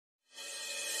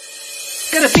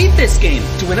Gotta beat this game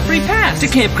to win a free pass. To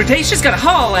Camp Cretaceous, gotta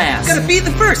haul ass. Gotta be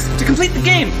the first to complete the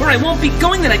game, or I won't be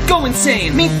going, then I go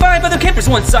insane. Meet 5 other campers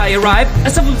once I arrive. A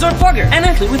self-absorbed plugger, an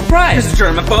athlete with pride. There's a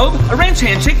germaphobe, a ranch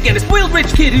hand chick, and a spoiled rich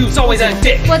kid who's always a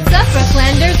dick. What's up,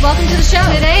 Rufflanders? Welcome to the show.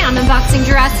 Today I'm unboxing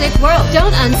Jurassic World.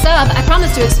 Don't unsub, I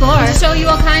promise to explore. To show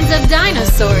you all kinds of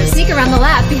dinosaurs. Sneak around the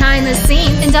lab, behind the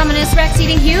scenes. Indominus Rex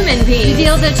eating human beings.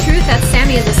 Reveal the truth that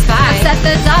Sammy is a spy. Upset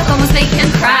the dog, almost make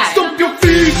him cry. Stomp your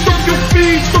feet, stomp your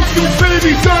feet, stomp your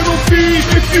baby dino feet.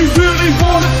 If you really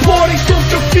wanna party, stomp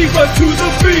your feet right to the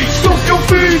beat. Stomp your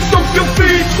feet, stomp your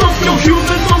feet, stomp your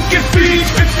human monkey feet.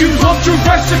 If you love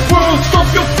Jurassic World, stomp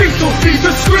your feet, don't be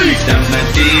the street. Stomp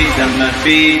my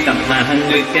feet, stomp my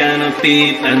hungry kind of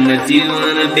feet. Unless you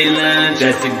wanna be lunch,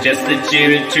 I suggest that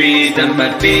you retreat. Stomp my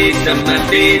feet, stomp my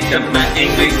feet, stomp my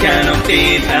angry kind of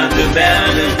feet. Out the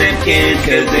bound of them kids,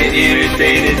 cause they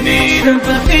irritated me. Stomp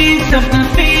my feet, stomp my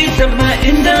feet, stomp my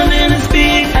indominant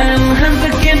speed. I will hunt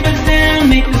the campers down,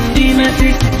 make them be my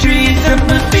tasty treat. Stomp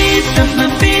my feet, stomp my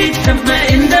feet, stomp my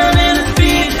indominant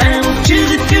speed. I will chew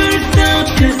the tourists up,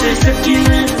 cause they're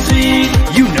succulent and sweet.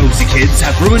 You nosy kids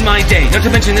have ruined my day. Not to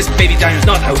mention this baby dino's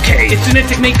not okay. Its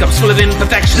genetic makeup's full of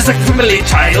imperfections. It's like a familiar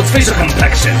child's facial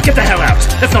complexion. Get the hell out.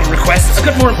 That's not a request. I've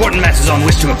got more important matters on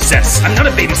which to obsess. I'm not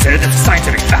a babysitter, that's a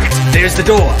scientific fact. There's the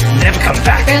door. Never come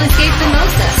back. Barely escaped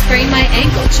Mimosa, sprained my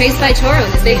ankle. Chased by Toro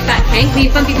and his big fat Hank.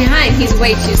 Leave Bumpy behind, he's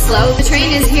way too slow. The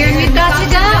train is here and we've got to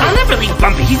go. I'll never leave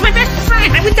Bumpy, he's my best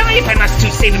friend. I would die if I must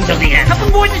to save him till the end. Help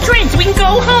him board the train so we can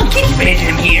go home. Can't keep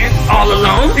him here, all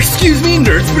alone. Excuse me,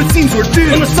 nerds, but it seems we're doomed.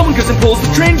 Unless someone goes and pulls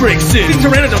the train brakes soon. The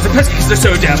pteranodons are pesky because they're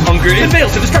so damn hungry. And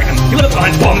fails to distract them. You left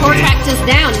behind Bumpy. Core practice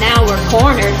down, now we're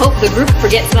cornered. Hope the group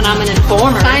forgets that I'm an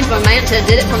informer. Signed for Manta,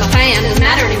 did it from a fan. Doesn't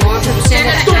matter anymore because I'm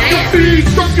standing at Stomp your feet,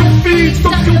 stomp your feet,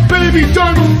 stomp your baby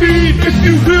dino feet. If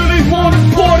you really wanna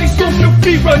party, stomp your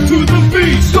feet right to the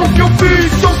beat. Stomp your feet,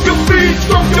 stomp your feet,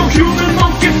 stomp your human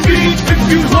monkey feet. If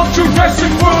you love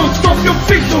Jurassic World, stomp your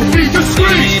feet, don't be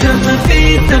discreet. Stomp my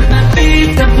feet, stomp my feet,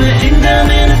 stomp my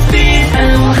indominant speed. I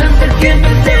will hunt the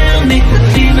campers down, make them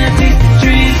be my tasty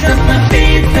treat. Stomp my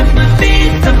feet, stomp my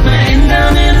feet, stomp my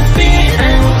indominant speed.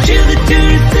 I will chew the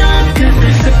tourists up, cause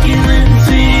they're succulent and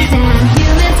sweet. And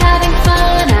humans having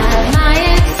fun at my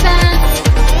expense.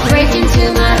 Break into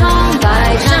my home by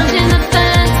jumping the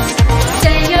fence.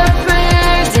 Say your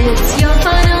prayers, it's your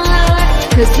final hour.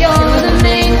 Cause you're the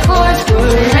main course,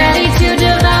 we're ready to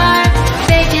devour.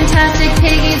 Bacon-tastic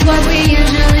piggy's what we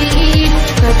usually eat.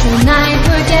 But tonight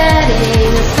we're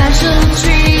getting a special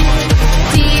treat.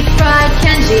 Deep fried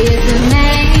Kenji is the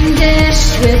main dish.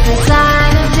 With a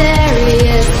side of dairy,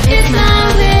 it's my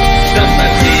wish. Stomp my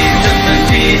feet, stomp my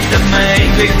feet, stomp my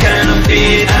angry kind of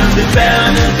feet. I'm the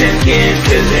bound of them kids,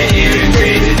 cause they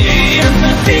irritated me. Stomp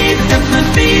my feet, stomp my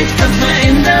feet, stomp my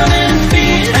indominant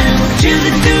speed. I will chew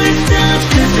the tourists up,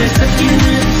 cause they're succulent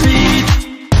and sweet.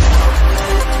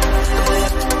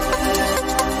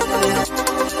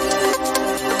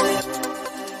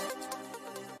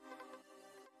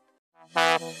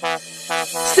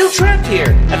 Still trapped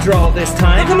here after all this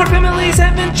time. How come our families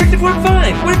haven't checked if we're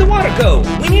fine? Where'd the water go?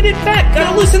 We need it back.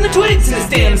 Gotta loosen the twigs in this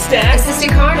damn stack. Assisting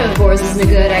carnivores isn't a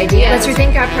good idea. Let's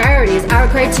rethink our priorities, our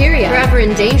criteria. Forever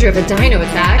in danger of a dino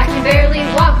attack. I can barely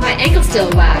walk, my ankle still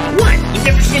whack. What? You've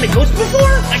never seen a ghost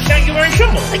before? I thought you were in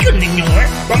trouble. I couldn't ignore.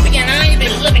 Bumpy and I have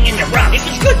been living in the rock. It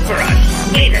was good for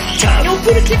us. Made us tough. No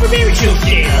food except for berry juice.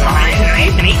 Stay alive. And I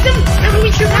even ate them. How do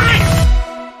we survive?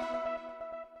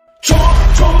 Chomp,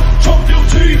 chomp, chomp your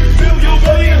teeth, fill your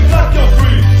belly and flap your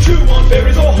free. Chew on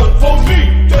berries or hunt for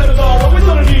meat. Dinos are always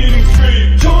on an eating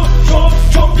spree. Chomp, chomp,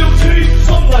 chomp your teeth.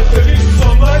 Some like babies,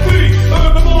 some like me.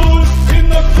 Urban boys in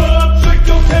the club, shake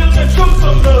your tails and show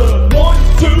some love. 1,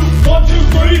 2, 1, 2,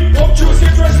 3. Won't you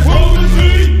escape Jurassic World with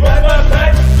me? Ride my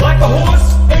back like a horse.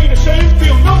 Ain't ashamed,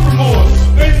 feel no remorse.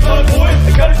 Baby's my boy,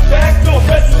 I got his back. No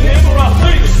messing him or I'll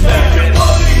play the smack.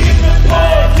 Everybody in the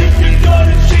park, if you got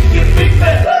it, shake your big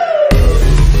fat.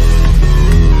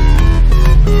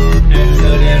 I'm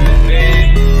so damn hungry.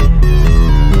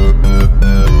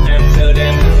 I'm so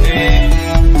damn hungry.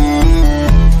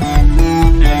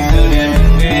 I'm so damn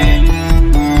hungry.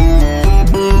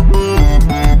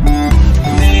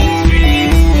 Main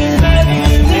Street is my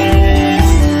business.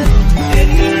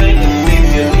 It's the right to fix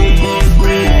your people's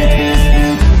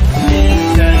bread. This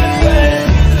time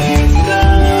West is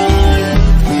gone.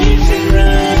 You should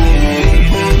run.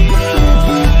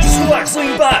 Just relax,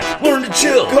 lean back, learn to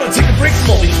chill. Gotta take a break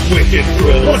from all these wicked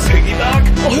thrill. Want to piggyback?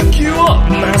 I'll hook you up.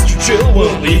 Master Chill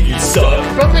won't leave you stuck.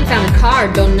 Brooklyn found a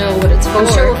card, don't know what it's for. I'm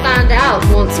sure we'll find out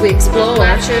once we explore.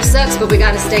 Life sure sucks, but we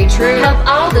gotta stay true. Help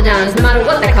all the diners, no matter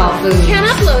what they call food. Can't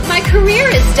upload, my career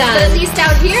is done. But at least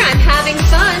out here I'm having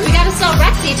fun. We gotta solve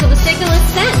Rexy till the signal is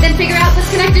sent. Then figure out what's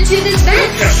connected to this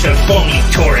vent. Just a phony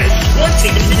tourist. Let's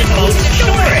see the minimal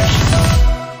storage.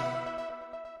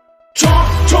 Chomp,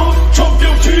 chomp, chomp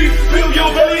your teeth. Fill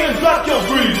your belly and black your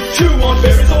breed. Chew on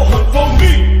berries or hunt for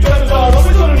meat. Diners are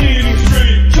always on an eating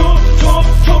spree. Chomp, chomp,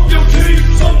 chomp your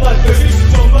teeth. Some like babies,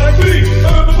 some like me.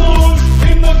 Herbivores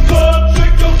in the club.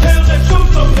 Shake your tails and show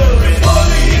some celery.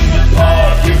 Party in the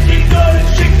park. Kicking blood and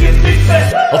chicken big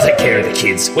fat. I'll take care of the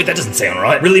kids. Wait, that doesn't sound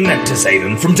right. Really meant to save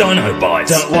them from dino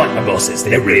bites. Don't like my bosses,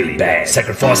 they're really bad.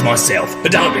 Sacrifice myself,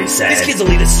 but don't be sad. These kids will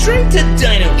lead us straight to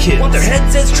dino kids. Want their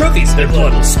heads as trophies, their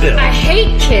blood will spill. I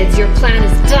hate kids, your plan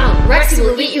is dumb. Rexy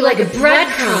will eat you like a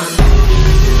breadcrumb.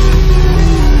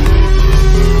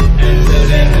 And so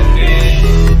they're hungry.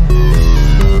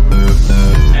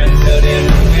 And so they're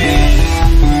hungry.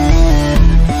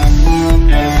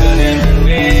 And so they're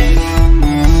hungry.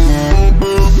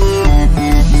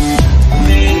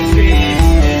 Main Street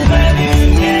is my new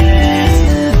gas.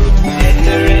 It's a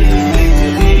random thing to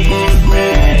be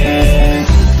expressed.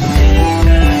 It's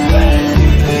not right to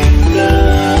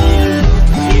explode.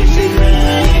 You should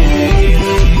run if you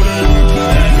roll.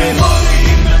 Everybody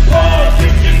in the park.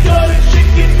 Kicking blood and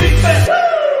chicken big fat.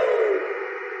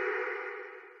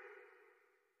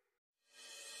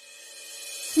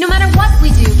 No matter what we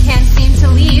do, can't seem to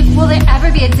leave. Will there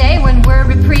ever be a day when we're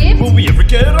reprieved? Will we ever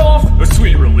get off? A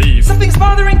sweet relief. Something's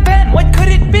bothering Ben. What could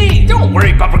it be? Don't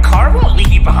worry, Bubba Car won't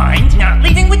leave you behind. Not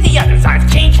leaving with the others. I've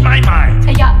changed my mind.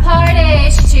 A yacht party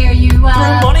should cheer you Throw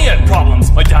up. money at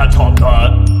problems. My dad taught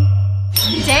that.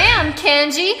 Damn,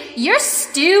 Kenji, you're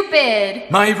stupid.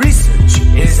 My research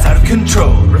is out of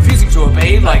control, refusing to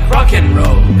obey like rock and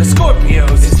roll. The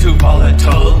Scorpios is too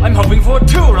volatile. I'm hoping for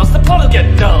 2 or else the plot will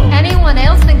get dull. Anyone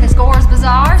else think the score is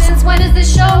bizarre? Since when is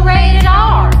this show rated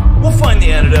R? We'll find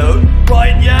the antidote.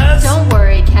 Right, yes? Don't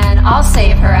worry, Ken, I'll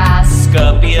save her ass.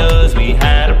 Scorpios, we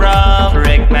had a brawl.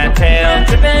 Break my tail,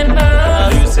 trip and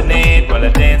fall. Hallucinate while I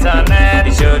dance on that.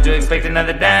 Be sure to expect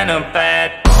another dino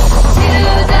fight. 2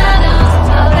 dinos,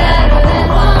 all better than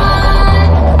 1.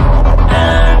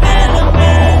 Our venom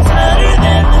burns hotter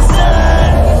than the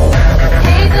sun.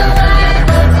 He's alive,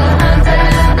 but to hunt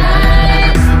at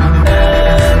night.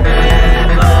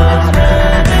 Herbivores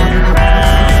run and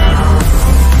cry.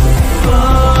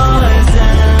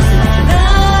 Poison.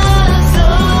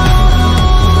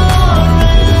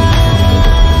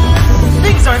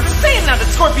 Things aren't the same now that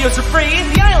Scorpios are free.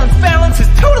 The island's balance is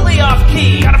totally off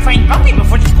key. Gotta find Bumpy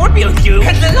before the Scorpios do.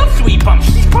 Cause they love Sweet Bump.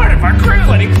 She's part of our crew.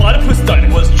 Fighting platypus dino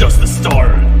was just the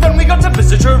start. Then we got to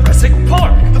visit Jurassic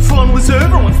Park. The fun was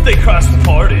over once they crashed the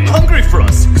party. Hungry for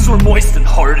us, cause we're moist and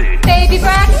hardy. Baby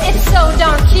Brack, it's so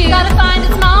darn cute. Gotta find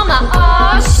its mama.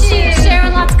 Aw, shoot.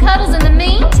 Sharing lots of cuddles in the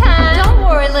meantime. Don't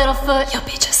worry, Littlefoot. You'll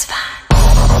be just fine. 2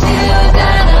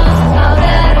 dinos, all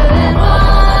better than 1.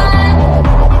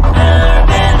 Our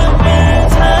venom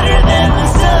burns hotter than the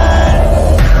sun.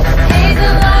 He's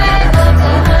alive, but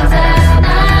to hunt at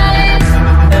night.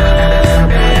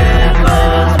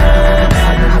 Herbivores run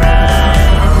and cry.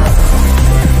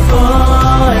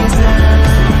 Poison.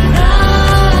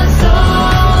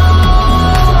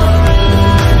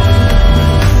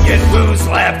 Get Woo's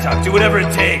laptop, do whatever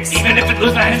it takes. Even if it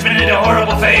loses management into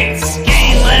horrible fates.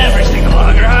 Gain leverage, take a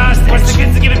logger hostage. Force the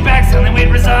kids to give it back so the only way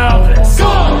to resolve this. Go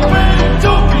away,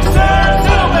 don't be sad.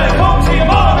 Settle back home to your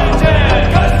mom and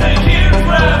dad. Cause they hear us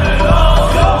grab it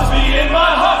all. Those be in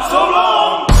my heart so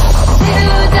long. 2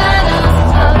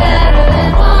 dinos, all better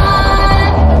than 1.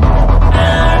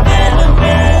 Our venom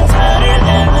burns hotter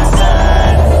than the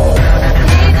sun.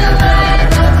 He's alive,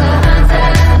 but to hunt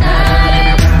at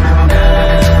night.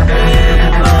 Herbivores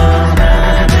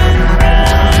run and cry.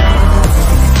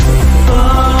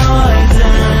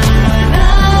 Poison.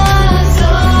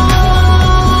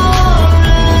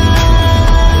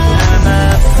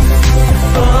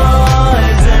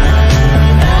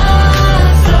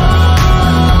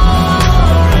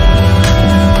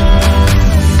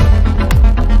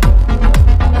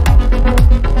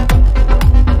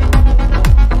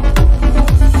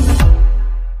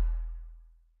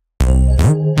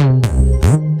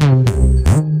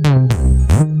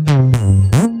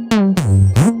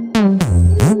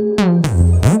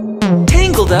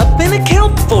 Tangled up in a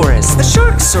kelp forest. The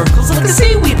shark circles like a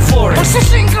seaweed forest. What's the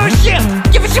sink or ship?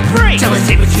 Give us a break. Tell us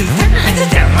it what you've done.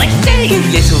 It's down like You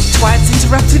steak. little twats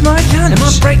interrupted my lunch. In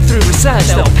my breakthrough research,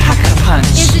 they'll pack a punch.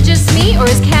 Is it just me, or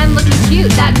is Ken looking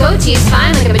cute. That goatee is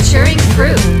fine like a maturing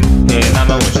fruit. Hey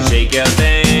mama, won't you shake your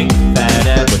thing?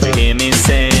 Fat up, won't you hear me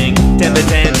sing? Temper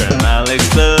tantrum, I'll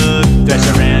explode. Thrash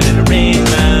around in a rain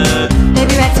mug.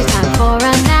 Baby Rex, it's time for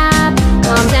a nap.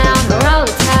 Calm down, we're all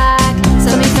attack.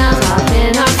 Something sounds off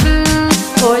in our food.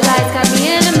 Poor lights got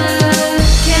me in a mood.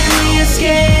 Can we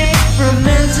escape from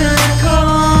mental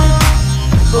cold?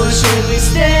 Or should we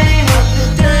stay up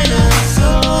the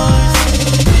dinosaurs?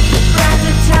 Rat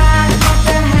attack, what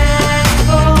the heck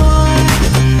for?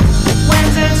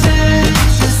 When's our turn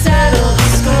to settle the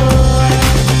score?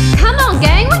 Come on,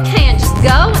 gang, we can't just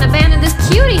go and abandon this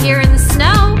cutie here in the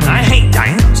snow. I hate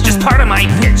dinos. It's just part of my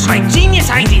pitch. My genius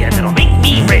idea that'll make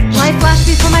me rich. Life flashed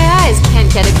before my eyes,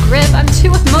 can't get a grip. I'm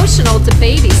too emotional to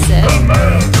babysit.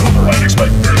 Man, over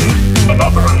unexpected.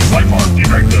 Another life arc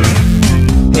defected.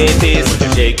 Hey peace, won't you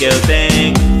shake your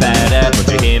thing? Fat up,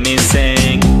 won't you hear me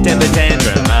sing? Temper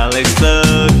tantrum, I'll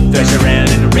explode. Thrash around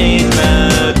in a rain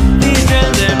mug. These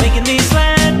drums are making me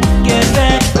sweat. Get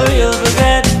back or you'll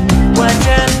regret. Watch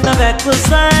out, my back will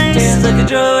slide. Tastes like a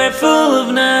drawer full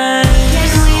of knives.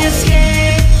 Can we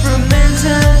escape from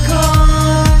mental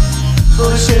cold?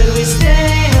 Or should we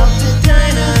stay up the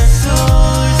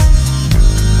dinosaurs?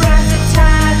 Rat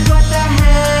attack, what the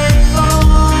heck for?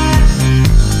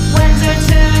 When's our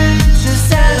turn to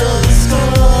settle the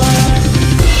score?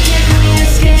 Can we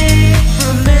escape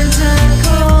from mental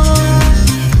cold?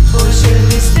 Or should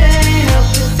we stay up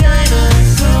the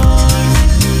dinosaurs?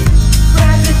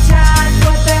 Rat attack,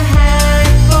 what the heck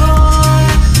for?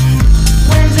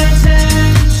 When's our turn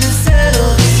to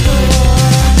settle the score?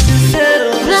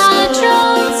 Settle the The score.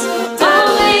 trolls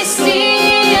always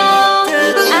steal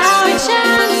our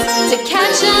chance to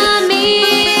catch a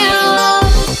meal.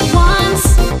 Once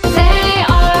they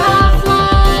are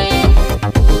offline,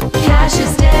 Cash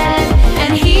is dead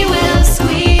and he will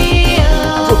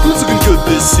squeal. Who's looking good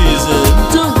this season?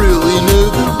 Don't really know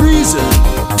the reason.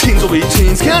 Teens will be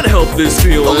teens, can't help this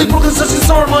feeling. Only broken sessions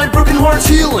are my broken heart's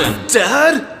healing.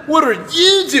 Dad, what are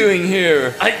you doing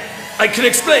here? I can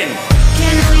explain.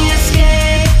 Can we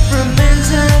escape from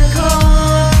mental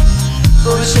cold?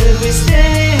 Or should we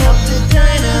stay up the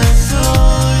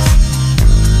dinosaurs?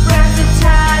 Rat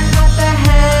attack, what the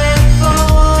heck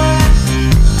for?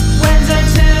 When's our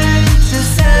turn to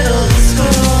settle the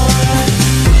score?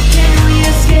 Can we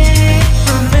escape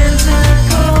from mental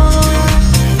cold?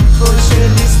 Or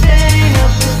should we stay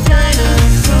up the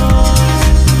dinosaurs?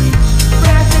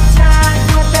 Rat attack,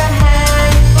 what the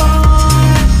heck for?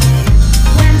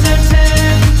 When's our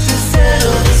turn to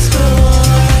settle the score?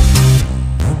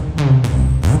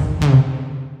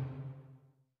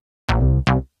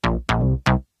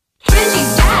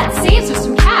 Kenji's dad saves her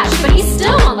some cash, but he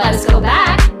still won't let us go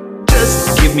back.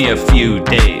 Just give me a few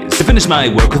days to finish my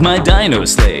work with my dino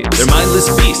slaves. They're mindless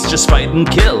beasts, just fight and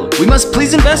kill. We must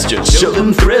please investors, show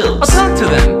them thrills. I'll talk to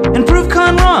them and prove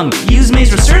Khan wrong. Use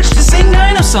May's research to sing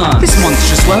dino songs. This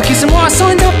monstrous work isn't what I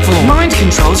signed up for. Mind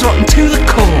control's rotten to the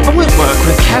core. I won't work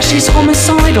with cash, he's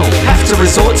homicidal. Have to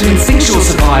resort to instinctual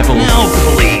survival. No,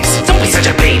 please. Don't be such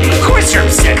a baby. Of course you're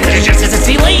upset because you're just a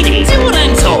sexy lady. Do what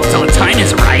I'm told till the time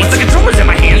is right. Once the controller's in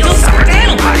my hands, you'll suffer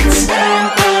dino bites.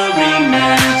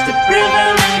 Rematch the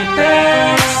privilege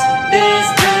effects. This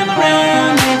time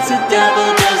around, it's a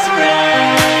double dose of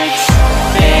Rex.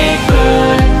 They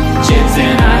put chips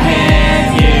in our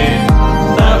head, yeah,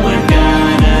 but we're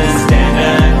gonna stand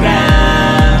our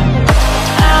ground.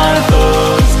 Our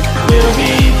foes will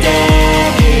be dead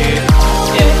here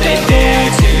if they dare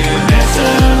to mess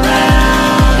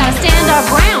around. Gotta stand our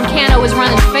ground, Kano is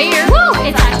running fair. Woo!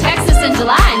 It's like Texas in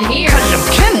July in here. Because of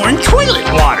Ken, we're in toilet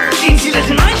water. Didn't see that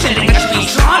in my setting, I should be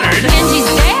slaughtered. Kenji's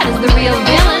dad is the real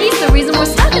villain. He's the reason we're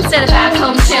stuck instead of back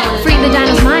home chilling. Free the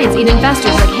dino's minds, eat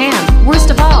investors like ham. Worst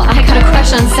of all, I got a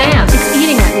crush on Sam. It's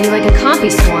eating at me like a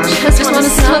compy swarm. Just wanna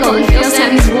snuggle and feel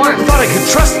Sammy's warmth. Thought I could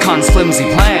trust Khan's flimsy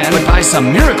plan, but by some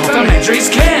miracle, found entries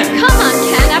can. Come on,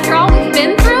 Ken, after all we've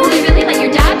been through, will you really let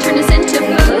your dad turn us into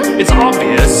food? It's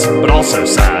obvious, but also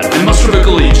sad. I must revoke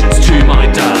allegiance to my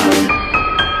dad.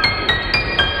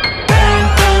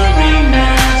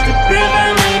 Rematch the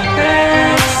privilege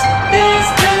effects. This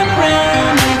time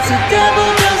around, it's a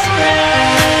double dose of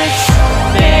Rex.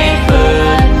 They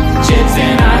put chips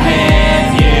in our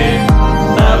heads, yeah,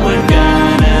 but we're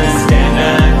gonna stand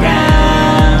our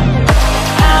ground.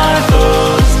 Our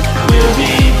foes will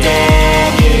be dead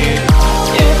here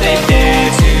if they dare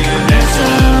to mess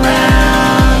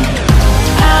around.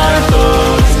 Our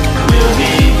foes will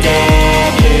be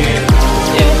dead here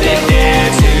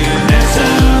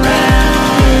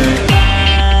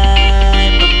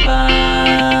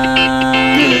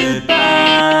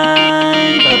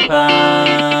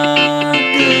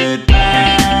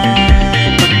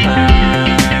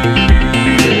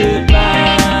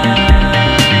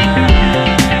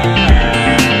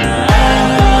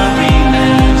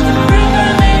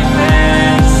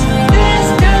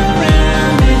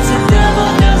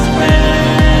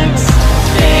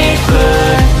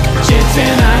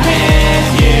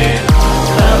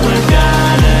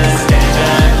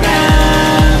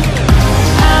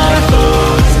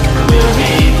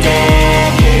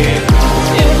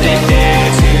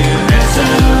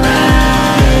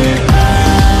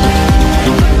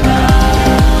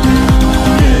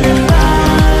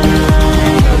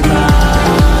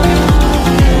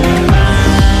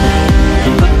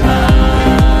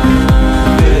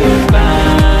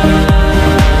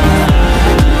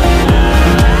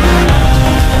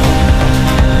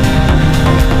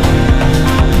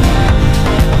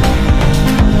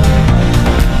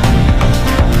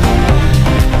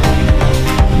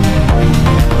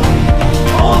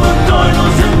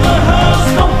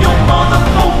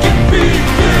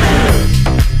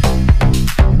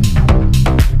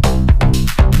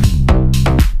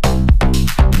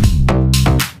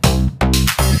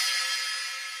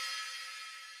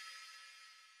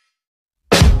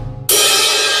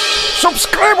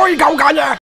Subskrybuj, gałganie!